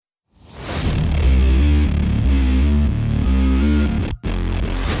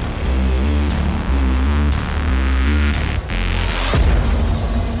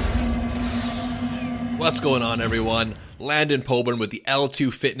What's going on, everyone? Landon Poburn with the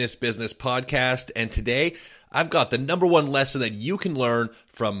L2 Fitness Business Podcast, and today I've got the number one lesson that you can learn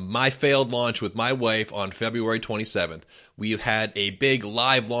from my failed launch with my wife on February 27th. We had a big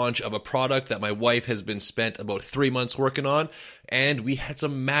live launch of a product that my wife has been spent about 3 months working on, and we had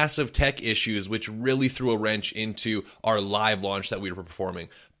some massive tech issues which really threw a wrench into our live launch that we were performing.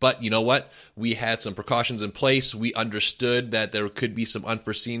 But you know what? We had some precautions in place. We understood that there could be some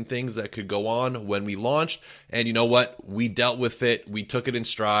unforeseen things that could go on when we launched. And you know what? We dealt with it. We took it in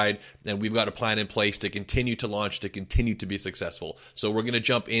stride. And we've got a plan in place to continue to launch, to continue to be successful. So we're going to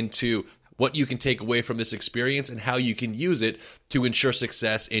jump into what you can take away from this experience and how you can use it to ensure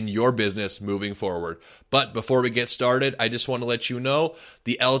success in your business moving forward. But before we get started, I just want to let you know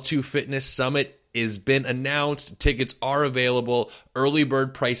the L2 Fitness Summit has been announced. Tickets are available. Early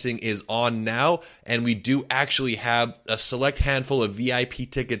bird pricing is on now, and we do actually have a select handful of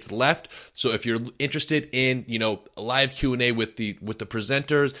VIP tickets left. So if you're interested in, a live Q&A with the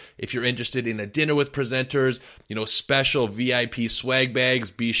presenters, if you're interested in a dinner with presenters, special VIP swag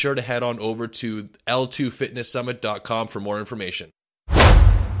bags, be sure to head on over to l2fitnesssummit.com for more information.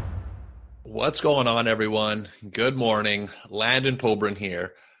 What's going on, everyone? Good morning. Landon Poburn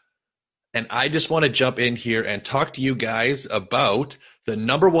here. And I just want to jump in here and talk to you guys about the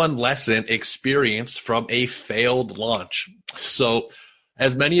number one lesson experienced from a failed launch. So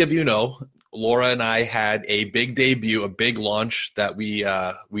as many of you know, Laura and I had a big debut, a big launch that we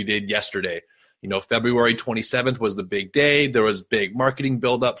did yesterday. February 27th was the big day. There was big marketing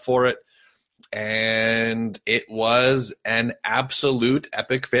buildup for it. And it was an absolute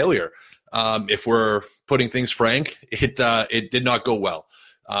epic failure. If we're putting things frank, it did not go well.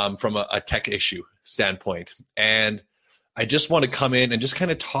 From a tech issue standpoint. And I just want to come in and just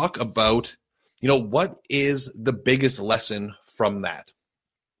kind of talk about, what is the biggest lesson from that?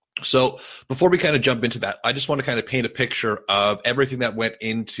 So before we kind of jump into that, I just want to kind of paint a picture of everything that went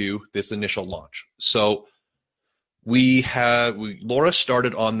into this initial launch. So Laura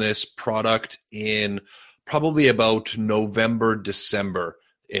started on this product in probably about November,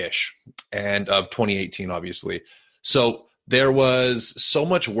 December-ish, and of 2018, obviously. So there was so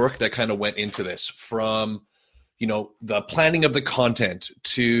much work that kind of went into this, from, the planning of the content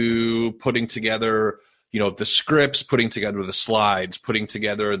to putting together, the scripts, putting together the slides, putting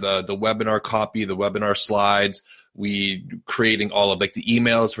together the webinar copy, the webinar slides, creating all of the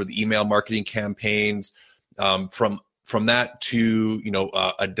emails for the email marketing campaigns. From that to,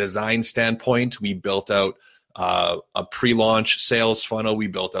 a design standpoint, we built out a pre-launch sales funnel. We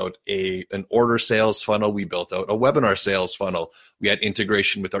built out an order sales funnel. We built out a webinar sales funnel. We had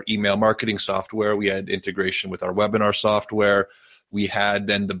integration with our email marketing software. We had integration with our webinar software. We had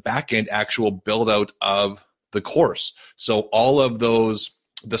then the back-end actual build-out of the course. So all of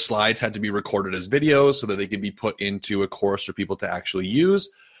the slides had to be recorded as videos so that they could be put into a course for people to actually use.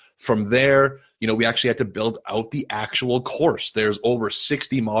 From there, we actually had to build out the actual course. There's over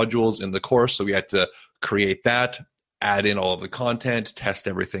 60 modules in the course, so we had to create that, add in all of the content, test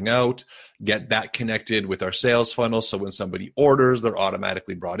everything out, get that connected with our sales funnel, so when somebody orders, they're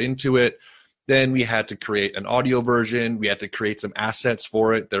automatically brought into it. Then we had to create an audio version. We had to create some assets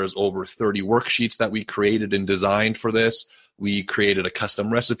for it. There's over 30 worksheets that we created and designed for this. We created a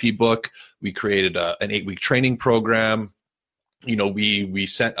custom recipe book. We created an 8-week training program. We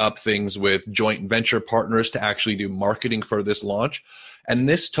set up things with joint venture partners to actually do marketing for this launch. And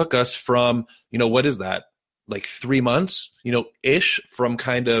this took us from, what is that? Like 3 months, ish, from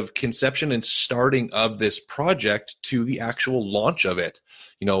kind of conception and starting of this project to the actual launch of it.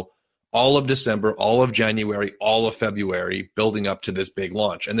 All of December, all of January, all of February, building up to this big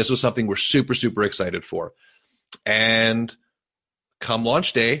launch. And this was something we're super, super excited for. And come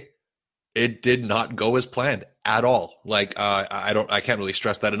launch day, it did not go as planned at all. I can't really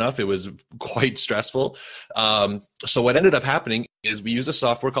stress that enough. It was quite stressful. So what ended up happening is we used a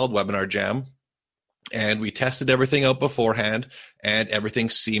software called Webinar Jam, and we tested everything out beforehand, and everything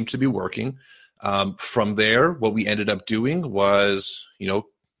seemed to be working. From there, what we ended up doing was,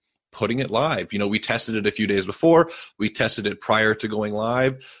 putting it live. We tested it a few days before. We tested it prior to going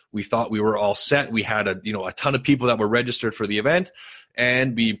live. We thought we were all set. We had a ton of people that were registered for the event,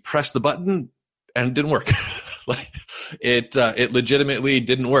 and we pressed the button and it didn't work. It legitimately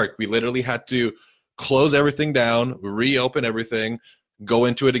didn't work. We literally had to close everything down, reopen everything, go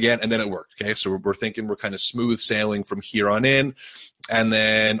into it again, and then it worked. Okay. So we're thinking we're kind of smooth sailing from here on in. And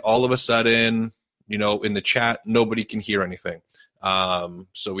then all of a sudden, in the chat, nobody can hear anything.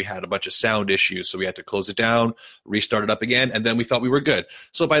 So we had a bunch of sound issues. So we had to close it down, restart it up again, and then we thought we were good.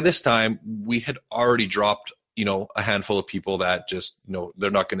 So by this time, we had already dropped a handful of people that just,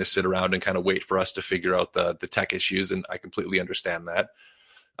 they're not going to sit around and kind of wait for us to figure out the tech issues. And I completely understand that.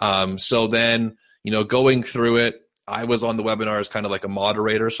 So then, going through it, I was on the webinar as kind of like a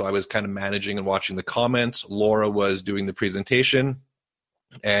moderator. So I was kind of managing and watching the comments. Laura was doing the presentation.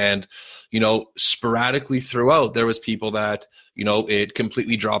 And, sporadically throughout, there was people that, it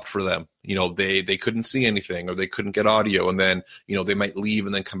completely dropped for them. They couldn't see anything, or they couldn't get audio. And then, they might leave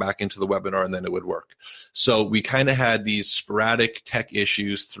and then come back into the webinar, and then it would work. So we kind of had these sporadic tech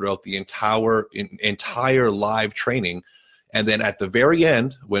issues throughout the entire live training. And then at the very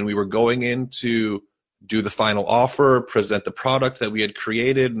end, when we were going in to do the final offer, present the product that we had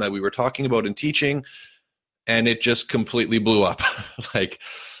created and that we were talking about and teaching, and it just completely blew up.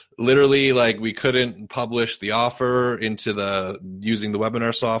 Literally, we couldn't publish the offer using the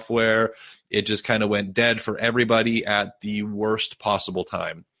webinar software. It just kind of went dead for everybody at the worst possible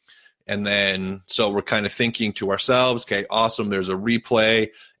time. And then, so we're kind of thinking to ourselves, okay, awesome, there's a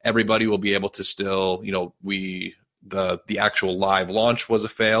replay. Everybody will be able to still, the actual live launch was a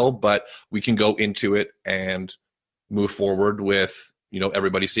fail, but we can go into it and move forward with,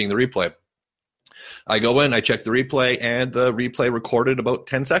 everybody seeing the replay. I go in, I check the replay, and the replay recorded about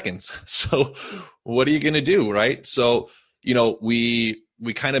 10 seconds. So what are you going to do, right? So,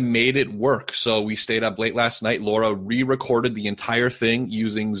 we kind of made it work. So we stayed up late last night. Laura re-recorded the entire thing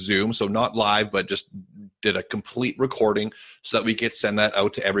using Zoom. So not live, but just did a complete recording so that we could send that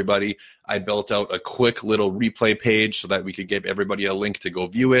out to everybody. I built out a quick little replay page so that we could give everybody a link to go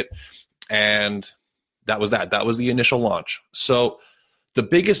view it. And that was that. That was the initial launch. So the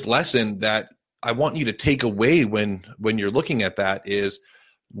biggest lesson that I want you to take away when you're looking at that is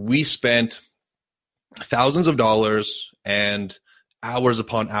we spent thousands of dollars and hours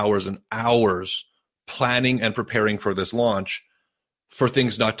upon hours and hours planning and preparing for this launch for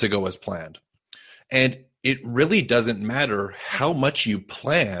things not to go as planned. And it really doesn't matter how much you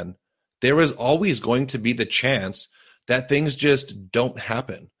plan. There is always going to be the chance that things just don't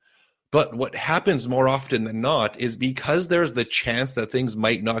happen. But what happens more often than not is because there's the chance that things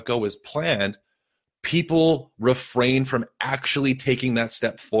might not go as planned, people refrain from actually taking that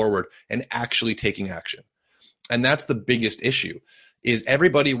step forward and actually taking action. And that's the biggest issue, is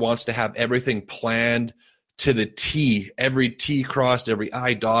everybody wants to have everything planned to the T, every T crossed, every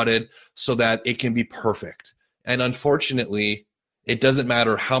I dotted, so that it can be perfect. And unfortunately, it doesn't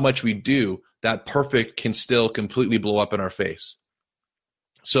matter how much we do, that perfect can still completely blow up in our face.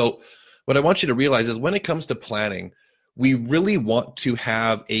 So what I want you to realize is when it comes to planning, we really want to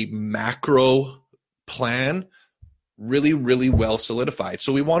have a macro plan really, really well solidified.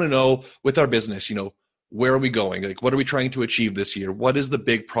 So we want to know with our business, where are we going? What are we trying to achieve this year? What is the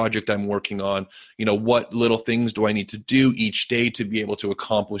big project I'm working on? What little things do I need to do each day to be able to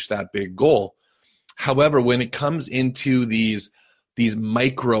accomplish that big goal? However, when it comes into these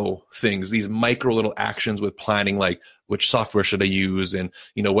micro things, these micro little actions with planning, like which software should I use? And,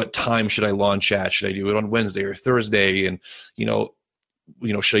 what time should I launch at? Should I do it on Wednesday or Thursday? And,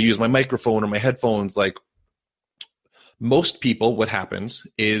 should I use my microphone or my headphones? Most people, what happens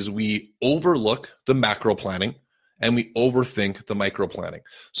is we overlook the macro planning and we overthink the micro planning.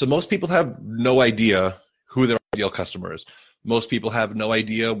 So most people have no idea who their ideal customer is. Most people have no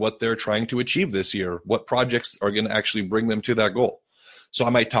idea what they're trying to achieve this year, what projects are going to actually bring them to that goal. So I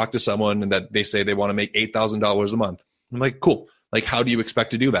might talk to someone and that they say they want to make $8,000 a month. I'm like, cool. How do you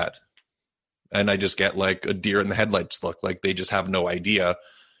expect to do that? And I just get a deer in the headlights look, they just have no idea.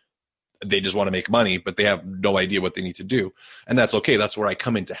 They just want to make money, but they have no idea what they need to do. And that's okay. That's where I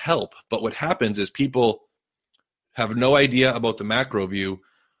come in to help. But what happens is people have no idea about the macro view,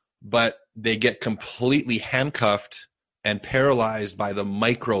 but they get completely handcuffed and paralyzed by the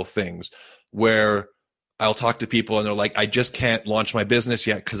micro things, where I'll talk to people and they're like, I just can't launch my business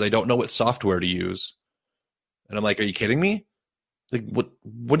yet because I don't know what software to use. And I'm like, are you kidding me? What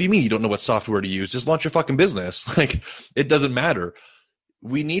do you mean you don't know what software to use? Just launch your fucking business. It doesn't matter.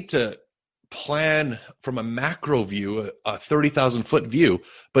 We need to plan from a macro view, a 30,000 foot view,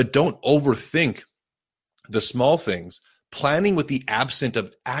 but don't overthink the small things. Planning with the absence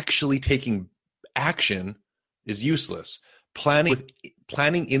of actually taking action is useless.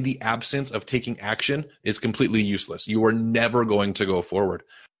 Planning in the absence of taking action is completely useless. You are never going to go forward.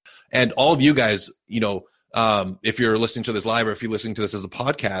 And all of you guys, if you're listening to this live or if you're listening to this as a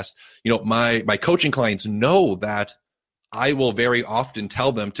podcast, my coaching clients know that I will very often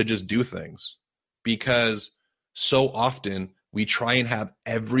tell them to just do things, because so often we try and have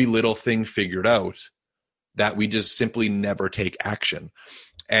every little thing figured out that we just simply never take action.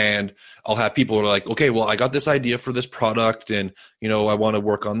 And I'll have people who are like, okay, well, I got this idea for this product and, I want to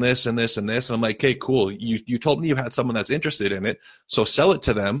work on this and this and this. And I'm like, okay, cool. You told me you had someone that's interested in it. So sell it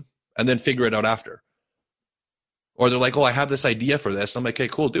to them and then figure it out after. Or they're like, oh, I have this idea for this. I'm like, okay,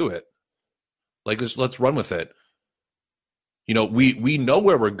 cool, do it. Like, let's run with it. We know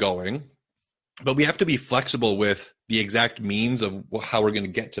where we're going, but we have to be flexible with the exact means of how we're going to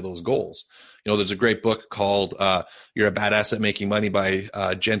get to those goals. There's a great book called You're a Badass at Making Money by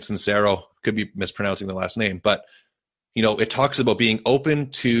Jen Sincero. Could be mispronouncing the last name, but it talks about being open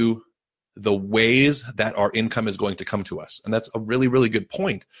to the ways that our income is going to come to us. And that's a really, really good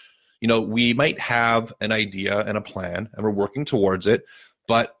point. We might have an idea and a plan and we're working towards it,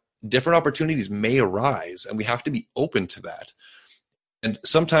 but different opportunities may arise and we have to be open to that. And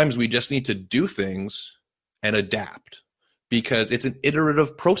sometimes we just need to do things and adapt because it's an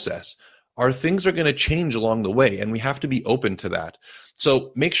iterative process. Our things are going to change along the way and we have to be open to that.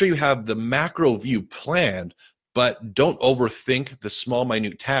 So make sure you have the macro view planned, but don't overthink the small,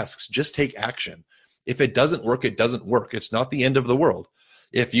 minute tasks. Just take action. If it doesn't work, it doesn't work. It's not the end of the world.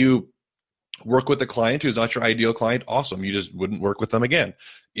 If you work with a client who's not your ideal client, awesome. You just wouldn't work with them again.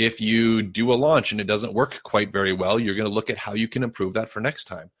 If you do a launch and it doesn't work quite very well, you're going to look at how you can improve that for next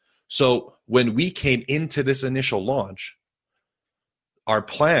time. So when we came into this initial launch, our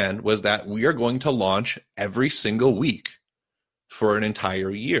plan was that we are going to launch every single week for an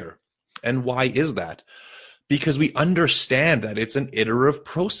entire year. And why is that? Because we understand that it's an iterative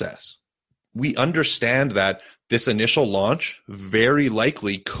process. We understand that this initial launch very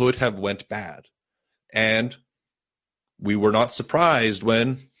likely could have went bad. And we were not surprised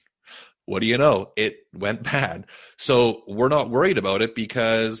when, what do you know, it went bad. So we're not worried about it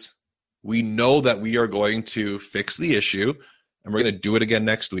because we know that we are going to fix the issue and we're going to do it again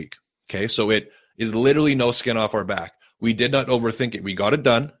next week. Okay, so it is literally no skin off our back. We did not overthink it. We got it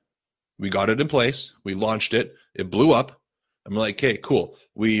done. We got it in place. We launched it. It blew up. I'm like, okay, cool.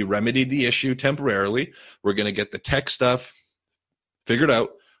 We remedied the issue temporarily. We're going to get the tech stuff figured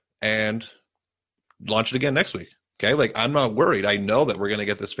out and launch it again next week. Okay, like I'm not worried. I know that we're going to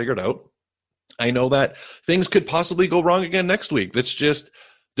get this figured out. I know that things could possibly go wrong again next week. That's just,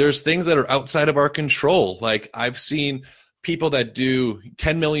 there's things that are outside of our control. Like I've seen people that do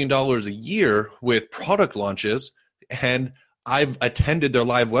 $10 million a year with product launches, and I've attended their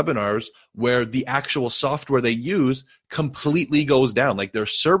live webinars where the actual software they use completely goes down, like their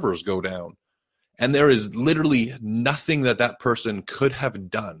servers go down. And there is literally nothing that that person could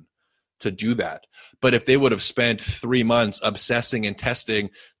have done to do that. But if they would have spent 3 months obsessing and testing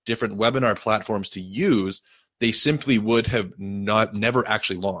different webinar platforms to use, they simply would have never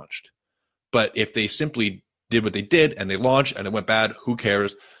actually launched. But if they simply did what they did and they launched and it went bad, who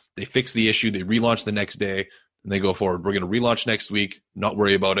cares? They fix the issue, they relaunch the next day, and they go forward. We're going to relaunch next week, not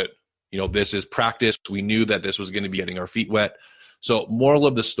worry about it. This is practice. We knew that this was going to be getting our feet wet. So moral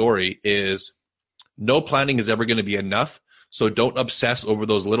of the story is no planning is ever going to be enough. So don't obsess over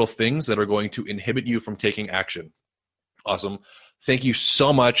those little things that are going to inhibit you from taking action. Awesome. Thank you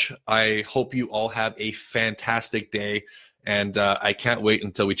so much. I hope you all have a fantastic day. And I can't wait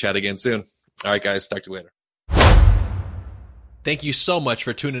until we chat again soon. All right, guys. Talk to you later. Thank you so much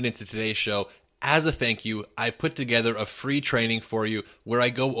for tuning into today's show. As a thank you, I've put together a free training for you where I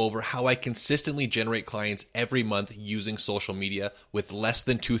go over how I consistently generate clients every month using social media with less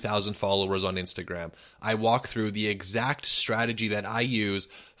than 2,000 followers on Instagram. I walk through the exact strategy that I use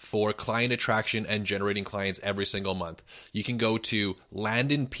for client attraction and generating clients every single month. You can go to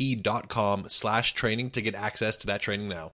landonp.com/training to get access to that training now.